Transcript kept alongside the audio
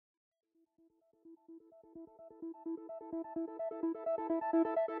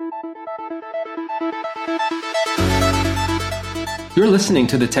You're listening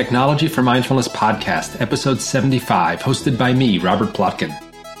to the Technology for Mindfulness podcast, episode 75, hosted by me, Robert Plotkin.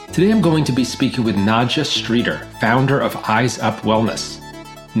 Today I'm going to be speaking with Nadja Streeter, founder of Eyes Up Wellness.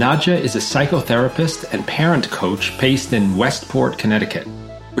 Nadja is a psychotherapist and parent coach based in Westport, Connecticut,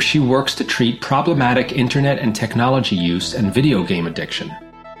 where she works to treat problematic internet and technology use and video game addiction.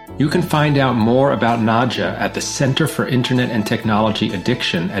 You can find out more about Nadja at the Center for Internet and Technology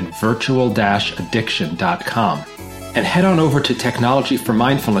Addiction at virtual-addiction.com. And head on over to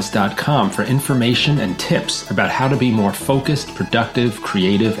technologyformindfulness.com for information and tips about how to be more focused, productive,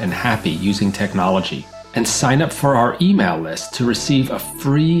 creative, and happy using technology. And sign up for our email list to receive a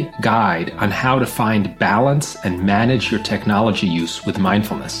free guide on how to find balance and manage your technology use with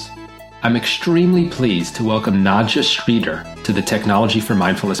mindfulness. I'm extremely pleased to welcome Nadja Streeter to the Technology for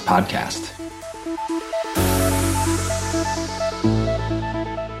Mindfulness podcast.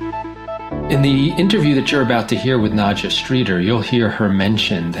 In the interview that you're about to hear with Nadja Streeter, you'll hear her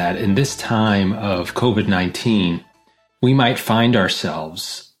mention that in this time of COVID-19, we might find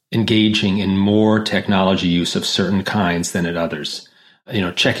ourselves engaging in more technology use of certain kinds than at others.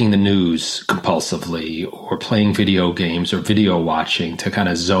 Checking the news compulsively or playing video games or video watching to kind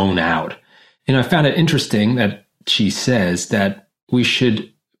of zone out. I found it interesting that she says that we should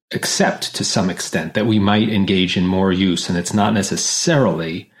accept to some extent that we might engage in more use and it's not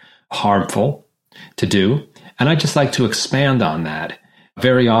necessarily harmful to do. And I'd just like to expand on that.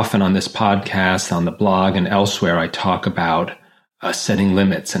 Very often on this podcast, on the blog, and elsewhere, I talk about setting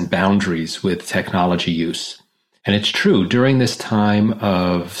limits and boundaries with technology use. And it's true, during this time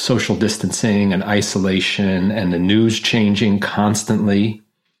of social distancing and isolation and the news changing constantly,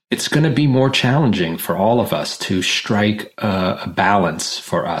 it's going to be more challenging for all of us to strike a balance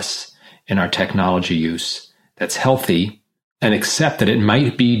for us in our technology use that's healthy and accept that it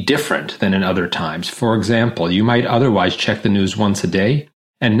might be different than in other times. For example, you might otherwise check the news once a day,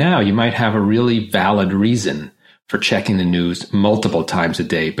 and now you might have a really valid reason for checking the news multiple times a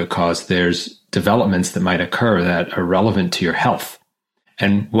day because there's developments that might occur that are relevant to your health.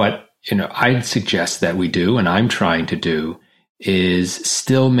 And what I'd suggest that we do, and I'm trying to do, is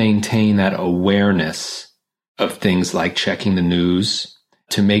still maintain that awareness of things like checking the news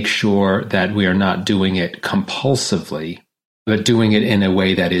to make sure that we are not doing it compulsively, but doing it in a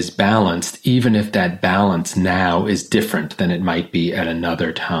way that is balanced, even if that balance now is different than it might be at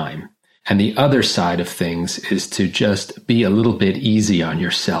another time. And the other side of things is to just be a little bit easy on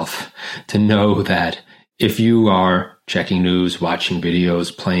yourself, to know that if you are checking news, watching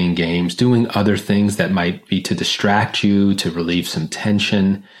videos, playing games, doing other things that might be to distract you, to relieve some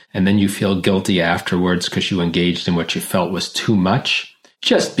tension, and then you feel guilty afterwards because you engaged in what you felt was too much,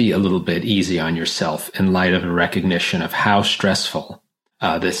 just be a little bit easy on yourself in light of a recognition of how stressful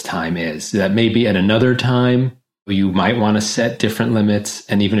this time is. That maybe at another time, you might want to set different limits.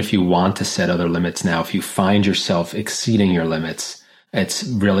 And even if you want to set other limits now, if you find yourself exceeding your limits, it's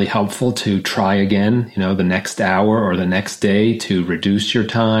really helpful to try again, the next hour or the next day to reduce your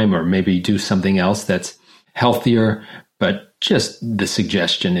time or maybe do something else that's healthier. But just the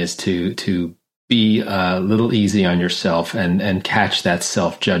suggestion is to be a little easy on yourself and catch that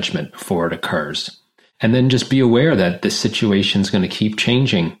self-judgment before it occurs. And then just be aware that this situation is going to keep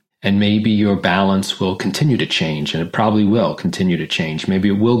changing and maybe your balance will continue to change, and it probably will continue to change. Maybe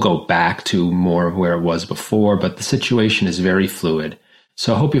it will go back to more of where it was before, but the situation is very fluid.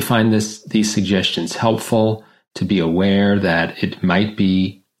 So I hope you find these suggestions helpful, to be aware that it might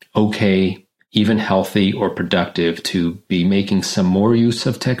be okay, even healthy or productive, to be making some more use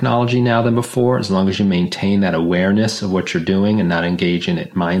of technology now than before, as long as you maintain that awareness of what you're doing and not engage in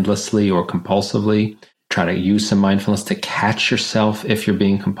it mindlessly or compulsively. Try to use some mindfulness to catch yourself if you're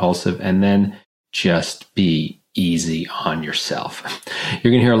being compulsive, and then just be easy on yourself.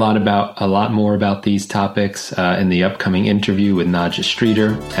 You're going to hear a lot more about these topics in the upcoming interview with Nadja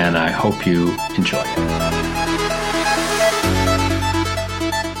Streeter, and I hope you enjoy it.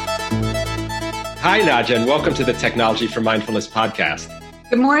 Hi, Nadja, and welcome to the Technology for Mindfulness podcast.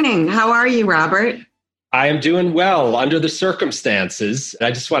 Good morning. How are you, Robert? I am doing well under the circumstances.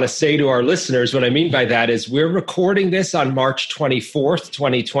 I just want to say to our listeners, what I mean by that is we're recording this on March 24th,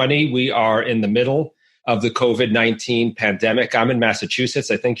 2020. We are in the middle of the COVID-19 pandemic. I'm in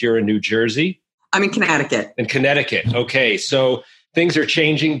Massachusetts. I think you're in New Jersey. I'm in Connecticut. In Connecticut. Okay. So things are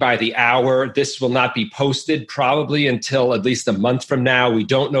changing by the hour. This will not be posted probably until at least a month from now. We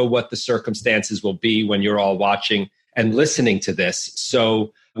don't know what the circumstances will be when you're all watching and listening to this.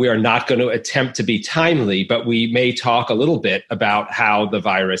 So we are not going to attempt to be timely, but we may talk a little bit about how the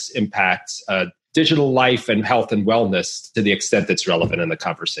virus impacts digital life and health and wellness to the extent that's relevant in the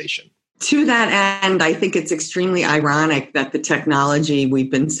conversation. To that end, I think it's extremely ironic that the technology we've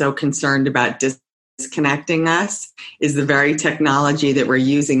been so concerned about disconnecting us is the very technology that we're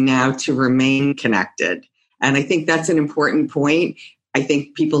using now to remain connected. And I think that's an important point. I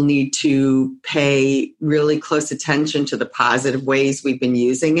think people need to pay really close attention to the positive ways we've been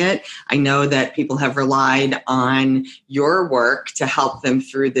using it. I know that people have relied on your work to help them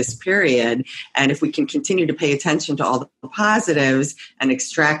through this period. And if we can continue to pay attention to all the positives and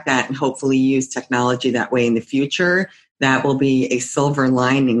extract that and hopefully use technology that way in the future, that will be a silver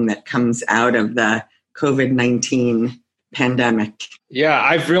lining that comes out of the COVID-19 pandemic. Yeah,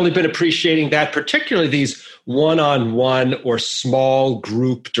 I've really been appreciating that, particularly these one-on-one or small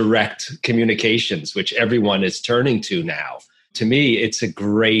group direct communications, which everyone is turning to now. To me, it's a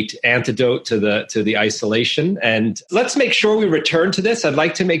great antidote to the isolation. And let's make sure we return to this. I'd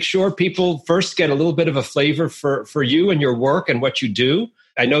like to make sure people first get a little bit of a flavor for you and your work and what you do.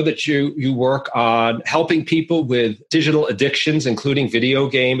 I know that you work on helping people with digital addictions, including video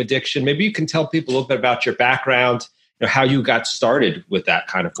game addiction. Maybe you can tell people a little bit about your background, how you got started with that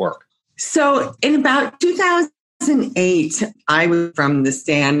kind of work. So in about 2008, I was from the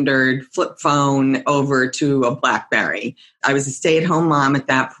standard flip phone over to a BlackBerry. I was a stay-at-home mom at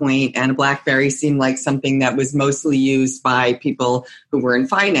that point, and a BlackBerry seemed like something that was mostly used by people who were in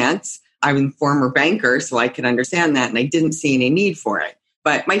finance. I was a former banker, so I could understand that, and I didn't see any need for it.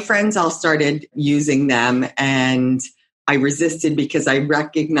 But my friends all started using them, and I resisted because I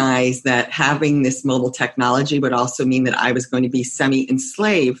recognized that having this mobile technology would also mean that I was going to be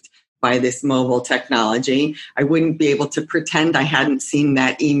semi-enslaved by this mobile technology. I wouldn't be able to pretend I hadn't seen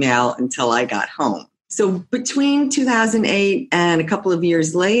that email until I got home. So between 2008 and a couple of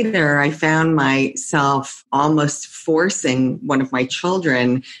years later, I found myself almost forcing one of my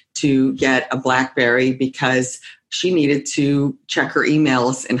children to get a BlackBerry because she needed to check her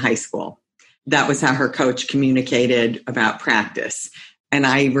emails in high school. That was how her coach communicated about practice. And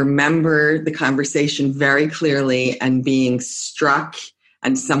I remember the conversation very clearly and being struck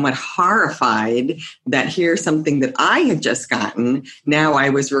and somewhat horrified that here's something that I had just gotten, now I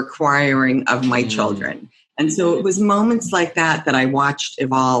was requiring of my children. And so it was moments like that that I watched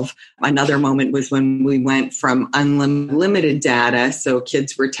evolve. Another moment was when we went from unlimited data. So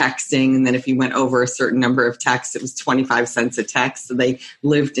kids were texting. And then if you went over a certain number of texts, it was 25 cents a text. So they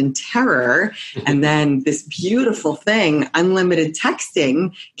lived in terror. And then this beautiful thing, unlimited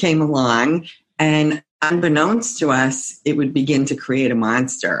texting, came along. And unbeknownst to us, it would begin to create a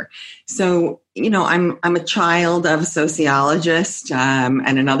monster. So, I'm a child of a sociologist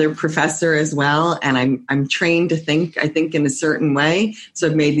and another professor as well, and I'm trained to think, I think, in a certain way. So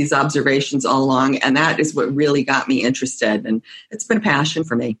I've made these observations all along, and that is what really got me interested, and it's been a passion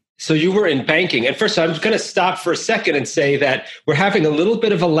for me. So you were in banking. And first, I'm going to stop for a second and say that we're having a little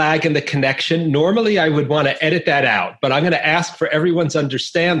bit of a lag in the connection. Normally, I would want to edit that out, but I'm going to ask for everyone's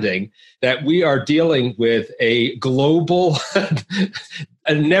understanding that we are dealing with a global,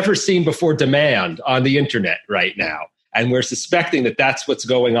 a never seen before demand on the internet right now. And we're suspecting that that's what's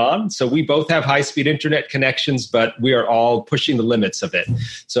going on. So we both have high-speed internet connections, but we are all pushing the limits of it.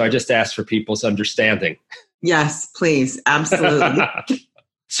 So I just ask for people's understanding. Yes, please. Absolutely.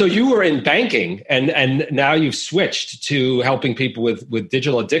 So you were in banking and now you've switched to helping people with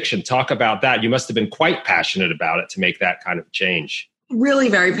digital addiction. Talk about that. You must have been quite passionate about it to make that kind of change. Really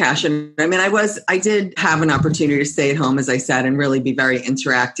very passionate. I mean, I did have an opportunity to stay at home, as I said, and really be very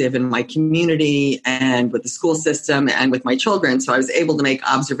interactive in my community and with the school system and with my children. So I was able to make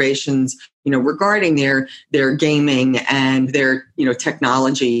observations, regarding their gaming and their,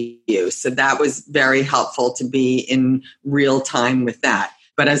 technology use. So that was very helpful to be in real time with that.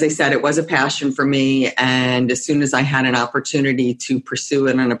 But as I said, it was a passion for me. And as soon as I had an opportunity to pursue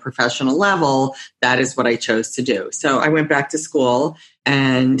it on a professional level, that is what I chose to do. So I went back to school,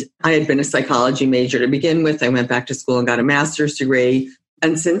 and I had been a psychology major to begin with. I went back to school and got a master's degree.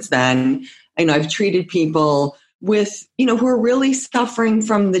 And since then, I've treated people with, who are really suffering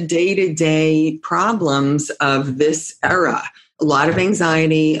from the day-to-day problems of this era. A lot of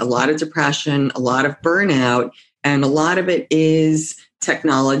anxiety, a lot of depression, a lot of burnout, and a lot of it is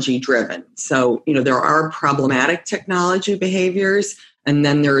technology driven. So, there are problematic technology behaviors, and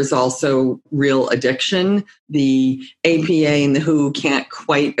then there is also real addiction. The APA and the WHO can't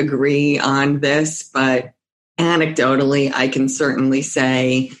quite agree on this, but anecdotally, I can certainly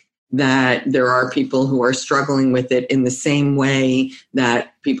say that there are people who are struggling with it in the same way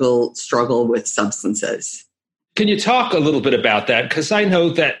that people struggle with substances. Can you talk a little bit about that? Because I know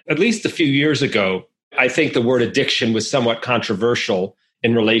that at least a few years ago, I think the word addiction was somewhat controversial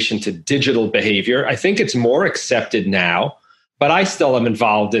in relation to digital behavior. I think it's more accepted now, but I still am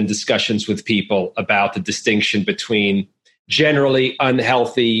involved in discussions with people about the distinction between generally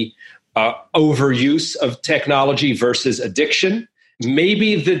unhealthy overuse of technology versus addiction.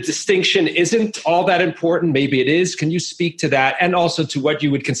 Maybe the distinction isn't all that important. Maybe it is. Can you speak to that? And also to what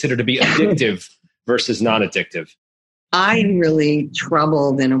you would consider to be addictive versus non-addictive? I'm really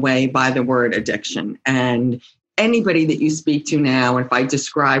troubled in a way by the word addiction. And anybody that you speak to now, if I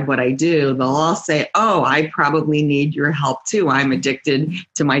describe what I do, they'll all say, oh, I probably need your help too. I'm addicted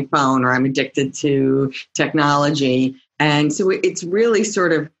to my phone, or I'm addicted to technology. And so it's really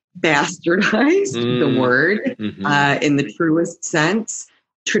sort of bastardized the word in the truest sense.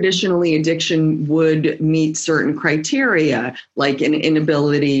 Traditionally, addiction would meet certain criteria, like an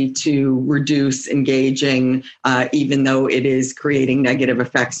inability to reduce engaging, even though it is creating negative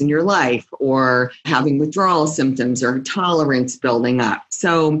effects in your life, or having withdrawal symptoms or tolerance building up.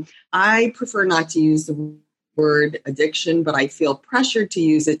 So I prefer not to use the word addiction, but I feel pressured to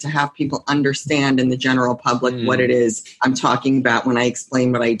use it to have people understand in the general public what it is I'm talking about when I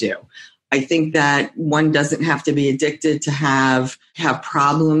explain what I do. I think that one doesn't have to be addicted to have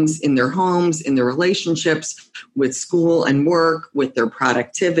problems in their homes, in their relationships, with school and work, with their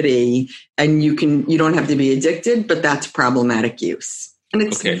productivity. And you don't have to be addicted, but that's problematic use. And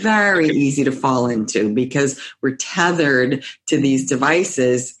it's very easy to fall into because we're tethered to these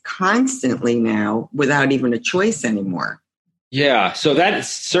devices constantly now without even a choice anymore. Yeah, so that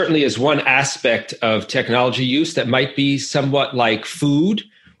certainly is one aspect of technology use that might be somewhat like food.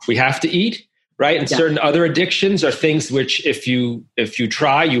 We have to eat, right? And certain other addictions are things which if you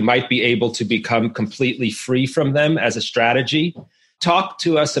try, you might be able to become completely free from them as a strategy. Talk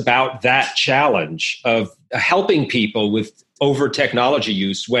to us about that challenge of helping people with over technology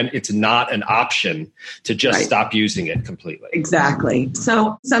use when it's not an option to just stop using it completely. Exactly.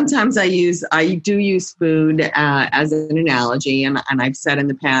 So sometimes I do use food as an analogy, and I've said in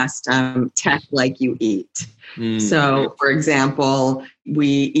the past, tech like you eat. So, for example, we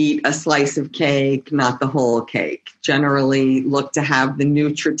eat a slice of cake, not the whole cake. Generally look to have the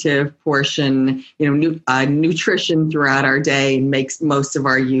nutritive portion, nutrition throughout our day makes most of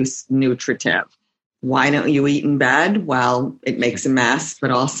our use nutritive. Why don't you eat in bed? Well, it makes a mess,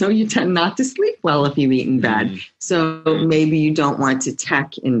 but also you tend not to sleep well if you eat in bed. So maybe you don't want to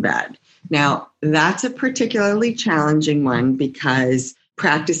tech in bed. Now, that's a particularly challenging one because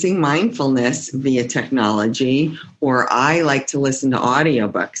practicing mindfulness via technology, or I like to listen to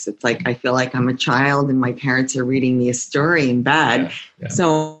audiobooks. It's like I feel like I'm a child and my parents are reading me a story in bed. Yeah.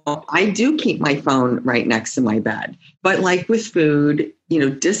 So I do keep my phone right next to my bed. But like with food,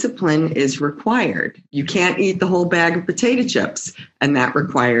 discipline is required. You can't eat the whole bag of potato chips, and that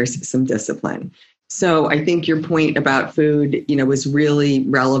requires some discipline. So I think your point about food, is really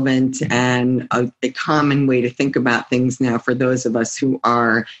relevant and a common way to think about things now for those of us who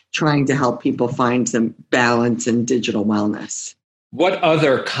are trying to help people find some balance in digital wellness. What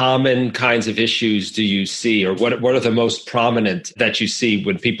other common kinds of issues do you see, or what are the most prominent that you see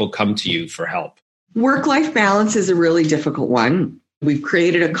when people come to you for help? Work-life balance is a really difficult one. We've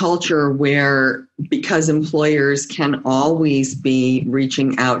created a culture where, because employers can always be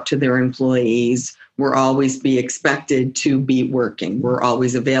reaching out to their employees, we'll always be expected to be working. We're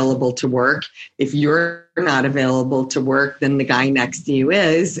always available to work. If you're not available to work, then the guy next to you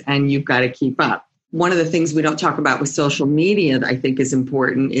is, and you've got to keep up. One of the things we don't talk about with social media that I think is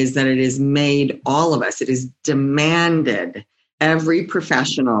important is that it has made all of us, it has demanded every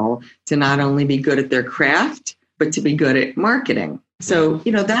professional to not only be good at their craft, but to be good at marketing. So,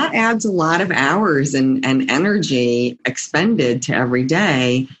 that adds a lot of hours and energy expended to every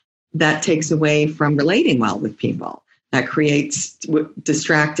day that takes away from relating well with people. That creates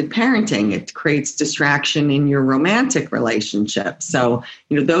distracted parenting. It creates distraction in your romantic relationship. So,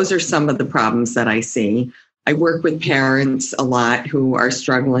 those are some of the problems that I see. I work with parents a lot who are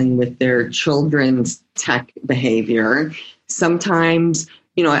struggling with their children's tech behavior. Sometimes,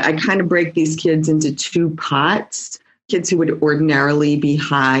 I kind of break these kids into two pots. Kids who would ordinarily be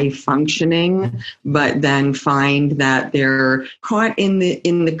high functioning, but then find that they're caught in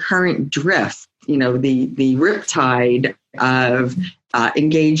the current drift, the riptide of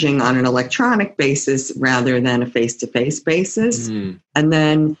engaging on an electronic basis rather than a face-to-face basis. And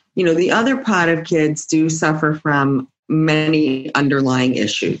then, the other pot of kids do suffer from many underlying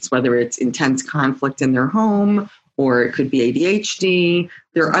issues, whether it's intense conflict in their home, or it could be ADHD.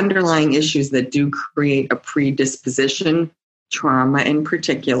 There are underlying issues that do create a predisposition, trauma in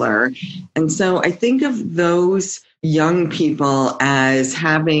particular. And so I think of those young people as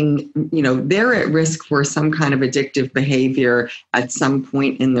having, they're at risk for some kind of addictive behavior at some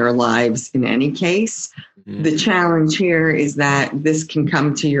point in their lives in any case. Mm-hmm. The challenge here is that this can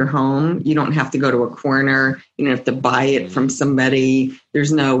come to your home. You don't have to go to a corner. You don't have to buy it from somebody.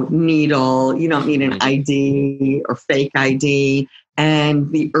 There's no needle. You don't need an ID or fake ID.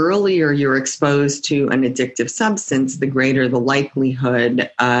 And the earlier you're exposed to an addictive substance, the greater the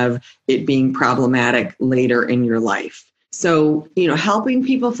likelihood of it being problematic later in your life. So, helping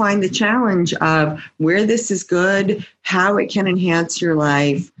people find the challenge of where this is good, how it can enhance your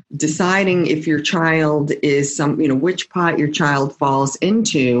life, deciding if your child is which pot your child falls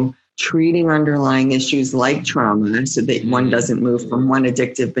into, treating underlying issues like trauma so that one doesn't move from one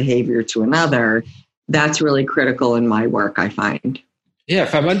addictive behavior to another. That's really critical in my work, I find. Yeah,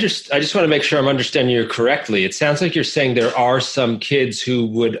 I just want to make sure I'm understanding you correctly. It sounds like you're saying there are some kids who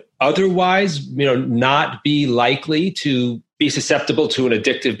would otherwise, not be likely to be susceptible to an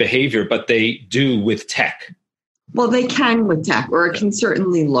addictive behavior, but they do with tech. Well, they can with tech, or it can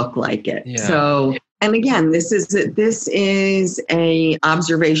certainly look like it. Yeah. So, and again, this is a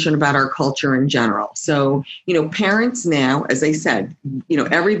observation about our culture in general. So, parents now, as I said,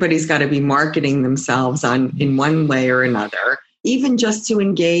 everybody's got to be marketing themselves in one way or another. Even just to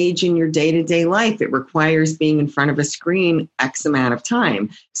engage in your day-to-day life, it requires being in front of a screen X amount of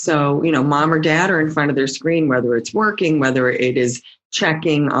time. So, mom or dad are in front of their screen, whether it's working, whether it is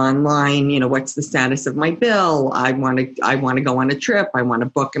checking online, what's the status of my bill? I want to go on a trip. I want to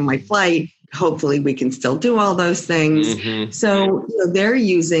book in my flight. Hopefully we can still do all those things. Mm-hmm. So they're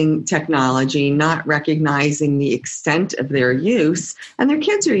using technology, not recognizing the extent of their use, and their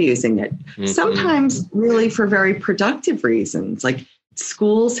kids are using it. Mm-hmm. Sometimes really for very productive reasons. Like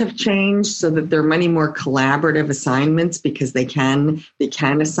schools have changed so that there are many more collaborative assignments because they can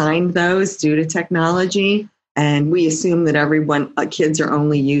assign those due to technology. And we assume that kids are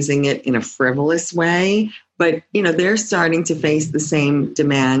only using it in a frivolous way. But, they're starting to face the same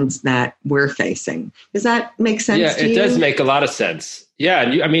demands that we're facing. Does that make sense to you? Yeah, it does make a lot of sense. Yeah.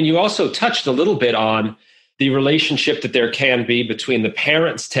 And you also touched a little bit on the relationship that there can be between the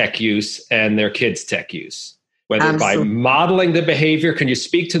parents' tech use and their kids' tech use, whether Absolutely. By modeling the behavior. Can you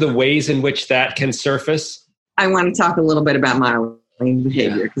speak to the ways in which that can surface? I want to talk a little bit about modeling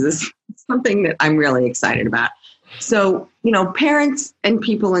behavior because this is something that I'm really excited about. So, parents and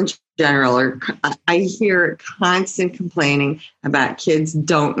people in general I hear constant complaining about kids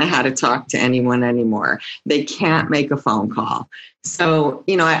don't know how to talk to anyone anymore. They can't make a phone call. So,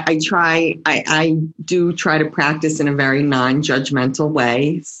 I do try to practice in a very non-judgmental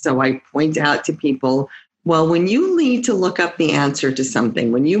way. So I point out to people, well, when you need to look up the answer to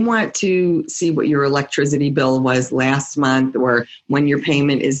something, when you want to see what your electricity bill was last month or when your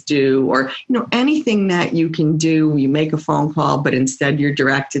payment is due or, anything that you can do, you make a phone call, but instead you're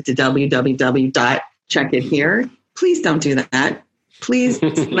directed to www.checkithere. Please don't do that. Please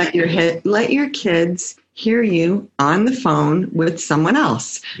let your kids hear you on the phone with someone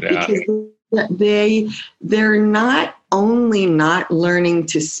else. Yeah. Because they're not only not learning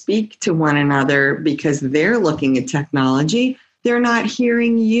to speak to one another because they're looking at technology, they're not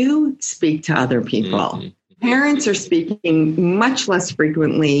hearing you speak to other people. Mm-hmm. Parents are speaking much less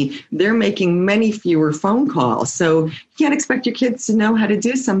frequently. They're making many fewer phone calls. So you can't expect your kids to know how to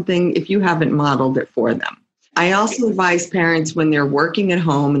do something if you haven't modeled it for them. I also advise parents when they're working at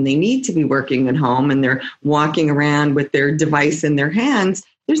home and they need to be working at home and they're walking around with their device in their hands,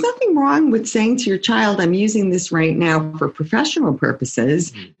 there's nothing wrong with saying to your child, I'm using this right now for professional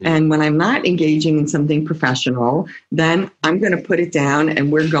purposes. Mm-hmm. And when I'm not engaging in something professional, then I'm going to put it down and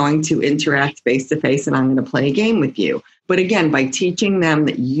we're going to interact face to face and I'm going to play a game with you. But again, by teaching them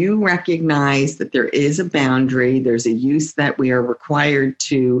that you recognize that there is a boundary, there's a use that we are required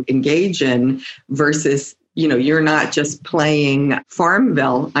to engage in versus you're not just playing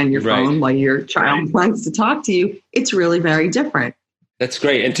Farmville on your phone while your child wants to talk to you. It's really very different. That's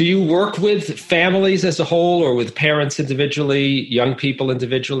great. And do you work with families as a whole or with parents individually, young people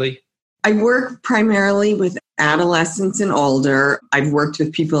individually? I work primarily with adolescents and older. I've worked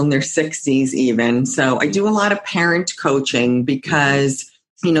with people in their 60s even. So I do a lot of parent coaching because,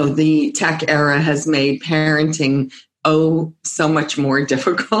 the tech era has made parenting so much more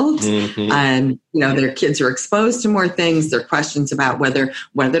difficult. Mm-hmm. And, their kids are exposed to more things. There are questions about whether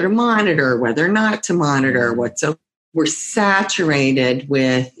to monitor, whether not to monitor, we're saturated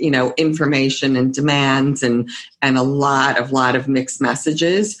with, information and demands and a lot of mixed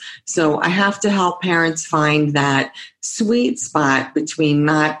messages. So I have to help parents find that sweet spot between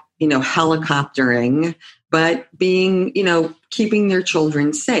not, helicoptering, but being, keeping their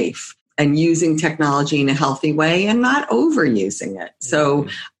children safe. and using technology in a healthy way and not overusing it. So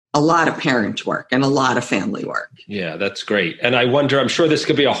a lot of parent work and a lot of family work. Yeah, that's great. And I wonder, I'm sure this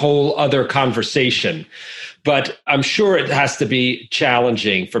could be a whole other conversation, but I'm sure it has to be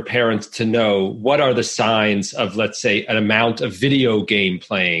challenging for parents to know what are the signs of, let's say, an amount of video game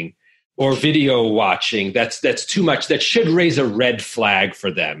playing or video watching that's too much, that should raise a red flag for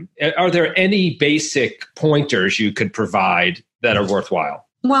them. Are there any basic pointers you could provide that are worthwhile?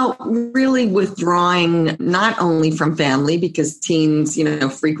 Well, really withdrawing not only from family, because teens,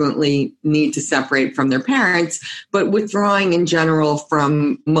 frequently need to separate from their parents, but withdrawing in general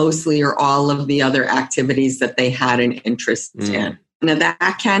from mostly or all of the other activities that they had an interest in. Now,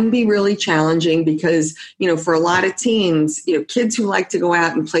 that can be really challenging because, for a lot of teens, kids who like to go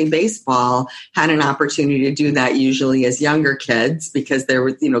out and play baseball had an opportunity to do that usually as younger kids because there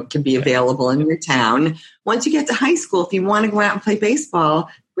was, could be available in your town. Once you get to high school, if you want to go out and play baseball,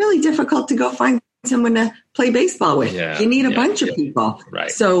 really difficult to go find someone to play baseball with. You need a bunch of people. Right.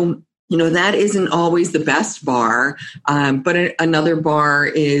 So, that isn't always the best bar. But another bar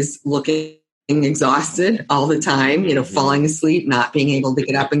is looking exhausted all the time, falling asleep, not being able to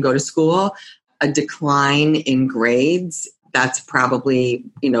get up and go to school, a decline in grades. That's probably,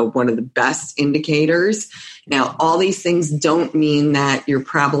 one of the best indicators. Now, all these things don't mean that you're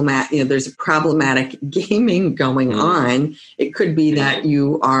problematic. There's a problematic gaming going on. It could be that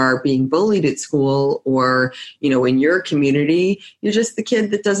you are being bullied at school or, in your community, you're just the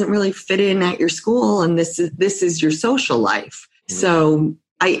kid that doesn't really fit in at your school. And this is your social life. So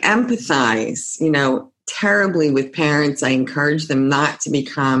I empathize, terribly with parents. I encourage them not to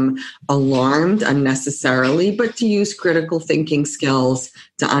become alarmed unnecessarily, but to use critical thinking skills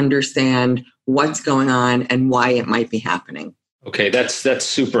to understand what's going on and why it might be happening. Okay, that's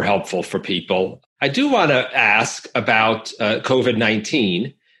super helpful for people. I do want to ask about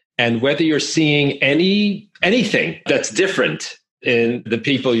COVID-19 and whether you're seeing anything that's different in the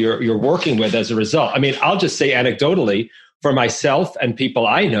people you're working with as a result. I mean, I'll just say anecdotally, for myself and people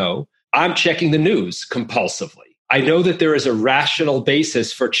I know, I'm checking the news compulsively. I know that there is a rational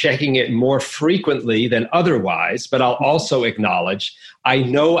basis for checking it more frequently than otherwise, but I'll also acknowledge I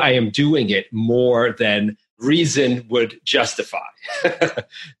know I am doing it more than reason would justify.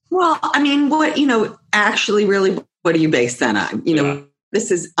 Well, I mean, what do you base that on? This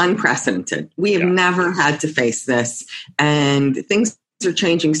is unprecedented. We have never had to face this, and things are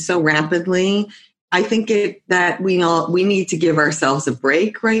changing so rapidly. I think that we need to give ourselves a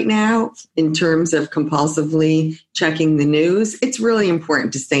break right now in terms of compulsively checking the news. It's really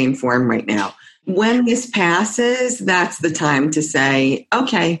important to stay informed right now. When this passes, that's the time to say,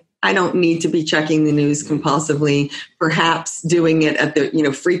 okay, I don't need to be checking the news compulsively. Perhaps doing it at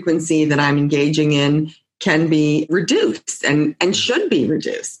the frequency that I'm engaging in can be reduced and should be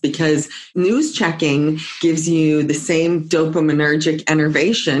reduced, because news checking gives you the same dopaminergic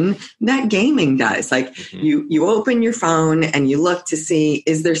innervation that gaming does. Like you open your phone and you look to see,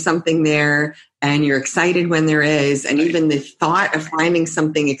 is there something there? And you're excited when there is. And even the thought of finding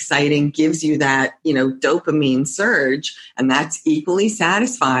something exciting gives you that, dopamine surge. And that's equally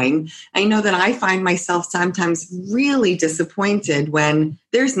satisfying. I know that I find myself sometimes really disappointed when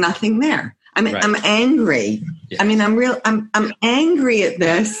there's nothing there. I'm angry. Yeah. I mean, I'm angry at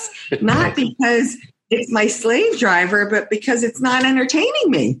this, not because it's my slave driver, but because it's not entertaining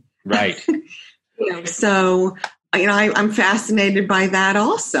me. Right. So, I'm fascinated by that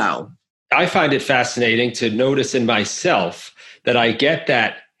also. I find it fascinating to notice in myself that I get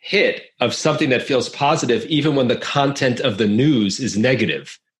that hit of something that feels positive, even when the content of the news is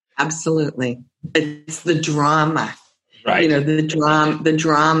negative. Absolutely. It's the drama. Right. The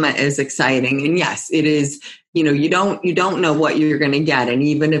drama is exciting. And yes, it is, you don't know what you're going to get. And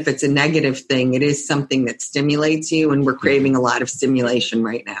even if it's a negative thing, it is something that stimulates you. And we're craving a lot of stimulation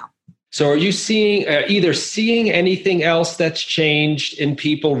right now. So are you seeing anything else that's changed in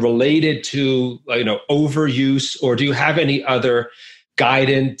people related to, overuse, or do you have any other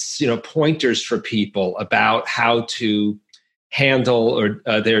guidance, pointers for people about how to handle or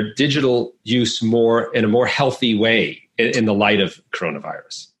their digital use more in a more healthy way in the light of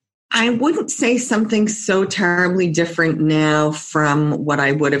coronavirus? I wouldn't say something so terribly different now from what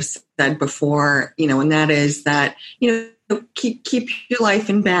I would have said before, and that is that, keep your life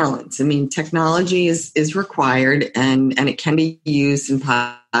in balance. I mean, technology is required and it can be used in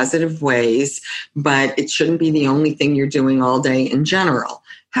positive ways, but it shouldn't be the only thing you're doing all day in general.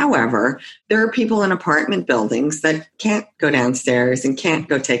 However, there are people in apartment buildings that can't go downstairs and can't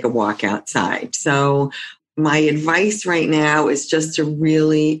go take a walk outside. So my advice right now is just to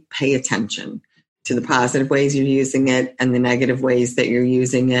really pay attention. to the positive ways you're using it and the negative ways that you're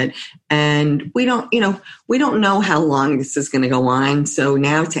using it. And we don't know how long this is going to go on. So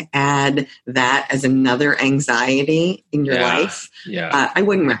now to add that as another anxiety in your life, I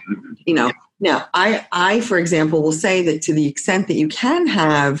wouldn't recommend, Now, I, for example, will say that to the extent that you can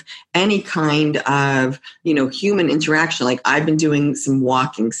have any kind of, human interaction, like I've been doing some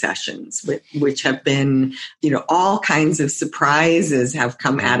walking sessions, which have been, all kinds of surprises have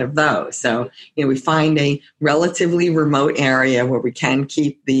come out of those. So, we find a relatively remote area where we can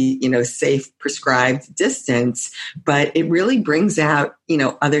keep the, safe prescribed distance, but it really brings out,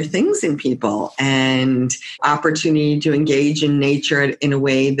 other things in people and opportunity to engage in nature in a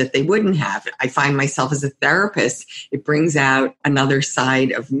way that they wouldn't have. I find myself as a therapist, it brings out another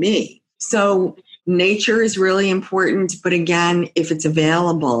side of me. So nature is really important, but again, if it's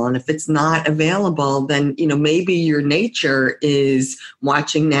available, and if it's not available, then, maybe your nature is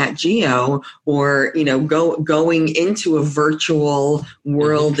watching Nat Geo or, going into a virtual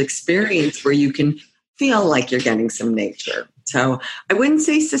world experience where you can feel like you're getting some nature. So I wouldn't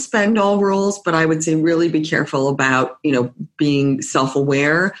say suspend all rules, but I would say really be careful about, being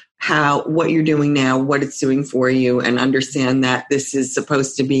self-aware, what you're doing now, what it's doing for you, and understand that this is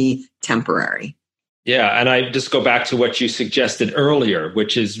supposed to be temporary. Yeah. And I just go back to what you suggested earlier,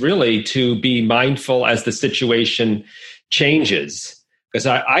 which is really to be mindful as the situation changes. Because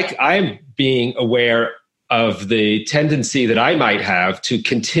I'm being aware of the tendency that I might have to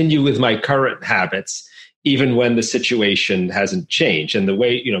continue with my current habits even when the situation hasn't changed. And the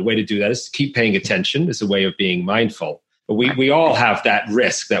way to do that is keep paying attention as a way of being mindful. But we all have that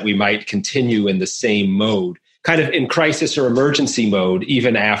risk that we might continue in the same mode, kind of in crisis or emergency mode,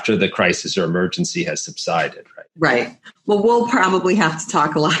 even after the crisis or emergency has subsided. Right. Well, we'll probably have to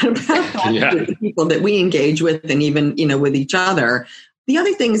talk a lot about that with the people that we engage with and even, with each other. The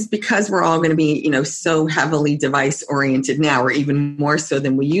other thing is because we're all going to be, so heavily device oriented now, or even more so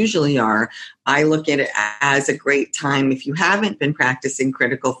than we usually are, I look at it as a great time, if you haven't been practicing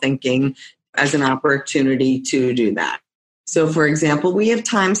critical thinking, as an opportunity to do that. So, for example, we have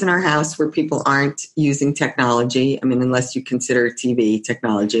times in our house where people aren't using technology. I mean, unless you consider TV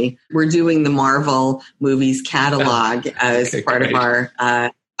technology. We're doing the Marvel movies catalog as part of our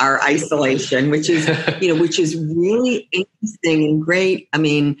isolation, which is, which is really interesting and great. I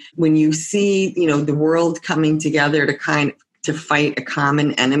mean, when you see, the world coming together to fight a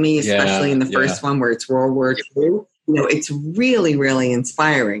common enemy, especially in the first one where it's World War II, it's really, really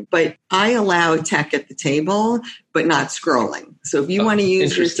inspiring. But I allow tech at the table, but not scrolling. So if you want to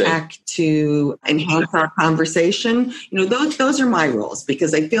use your tech to enhance our conversation, those are my rules,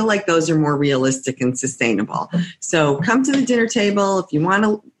 because I feel like those are more realistic and sustainable. So come to the dinner table.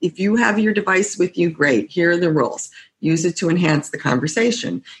 If you have your device with you, great. Here are the rules. Use it to enhance the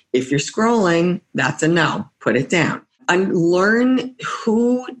conversation. If you're scrolling, that's a no. Put it down. And learn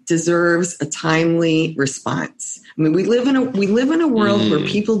who deserves a timely response. I mean, we live in a world where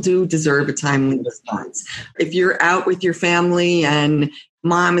people do deserve a timely response. If you're out with your family and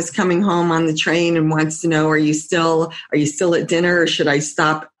mom is coming home on the train and wants to know, are you still at dinner, or should I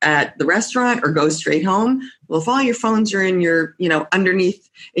stop at the restaurant or go straight home? Well, if all your phones are in your, underneath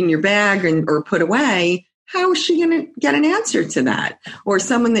in your bag or put away, how is she going to get an answer to that? Or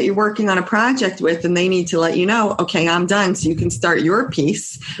someone that you're working on a project with and they need to let you know, okay, I'm done, so you can start your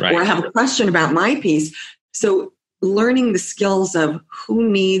piece, or I have a question about my piece. So learning the skills of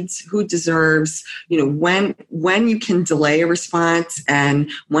who deserves, when you can delay a response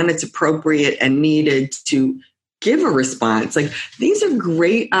and when it's appropriate and needed to give a response. Like, these are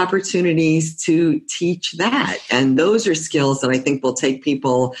great opportunities to teach that. And those are skills that I think will take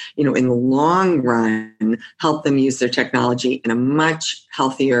people, in the long run, help them use their technology in a much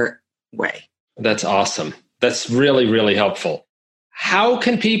healthier way. That's awesome. That's really, really helpful. How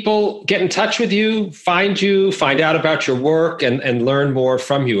can people get in touch with you, find out about your work, and learn more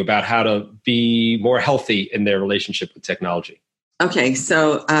from you about how to be more healthy in their relationship with technology? Okay,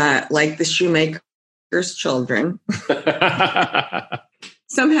 so like the shoemaker's children,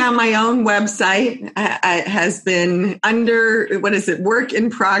 somehow my own website has been work in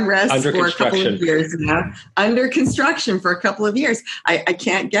progress for a couple of years now. Under construction for a couple of years. I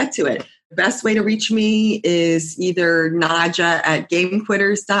can't get to it. The best way to reach me is either Nadja at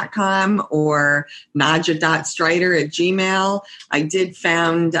gamequitters.com or Nadja.Strider@gmail. I did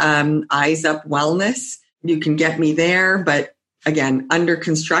found Eyes Up Wellness. You can get me there, but again, under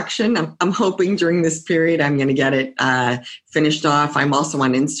construction. I'm hoping during this period I'm going to get it finished off. I'm also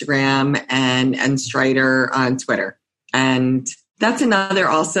on Instagram and Strider on Twitter. And that's another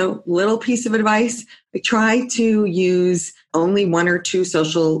also little piece of advice. I try to use only one or two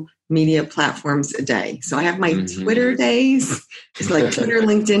social media platforms a day. So I have my Twitter days, it's like Twitter,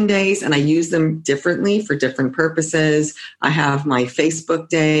 LinkedIn days, and I use them differently for different purposes. I have my Facebook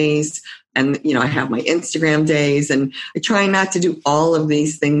days, and I have my Instagram days, and I try not to do all of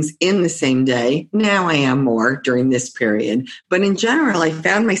these things in the same day. Now I am more during this period, but in general, I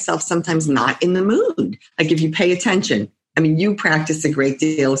found myself sometimes not in the mood. Like if you pay attention, I mean, you practice a great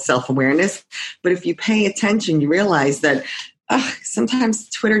deal of self-awareness, but if you pay attention, you realize that sometimes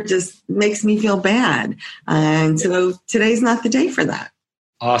Twitter just makes me feel bad. And so today's not the day for that.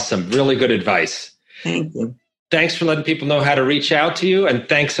 Awesome. Really good advice. Thank you. Thanks for letting people know how to reach out to you. And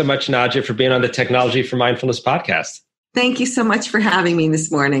thanks so much, Nadja, for being on the Technology for Mindfulness podcast. Thank you so much for having me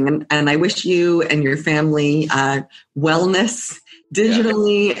this morning. And I wish you and your family wellness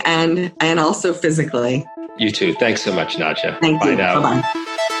digitally and also physically. You too. Thanks so much, Nadja. Thank you. Now. Bye-bye.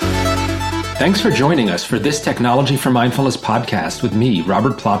 Thanks for joining us for this Technology for Mindfulness podcast with me,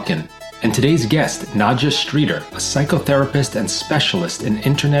 Robert Plotkin, and today's guest, Nadja Streeter, a psychotherapist and specialist in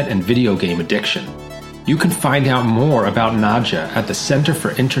internet and video game addiction. You can find out more about Nadja at the Center for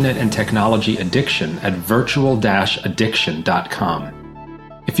Internet and Technology Addiction at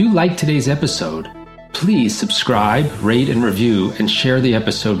virtual-addiction.com. If you liked today's episode, please subscribe, rate, and review, and share the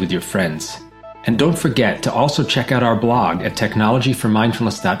episode with your friends. And don't forget to also check out our blog at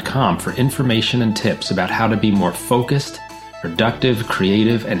technologyformindfulness.com for information and tips about how to be more focused, productive,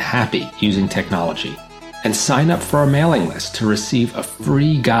 creative, and happy using technology. And sign up for our mailing list to receive a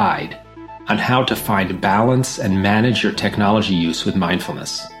free guide on how to find balance and manage your technology use with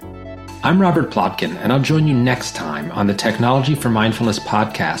mindfulness. I'm Robert Plotkin, and I'll join you next time on the Technology for Mindfulness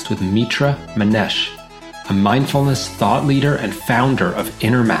podcast with Mitra Manesh, a mindfulness thought leader and founder of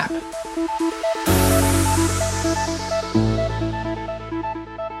InnerMap.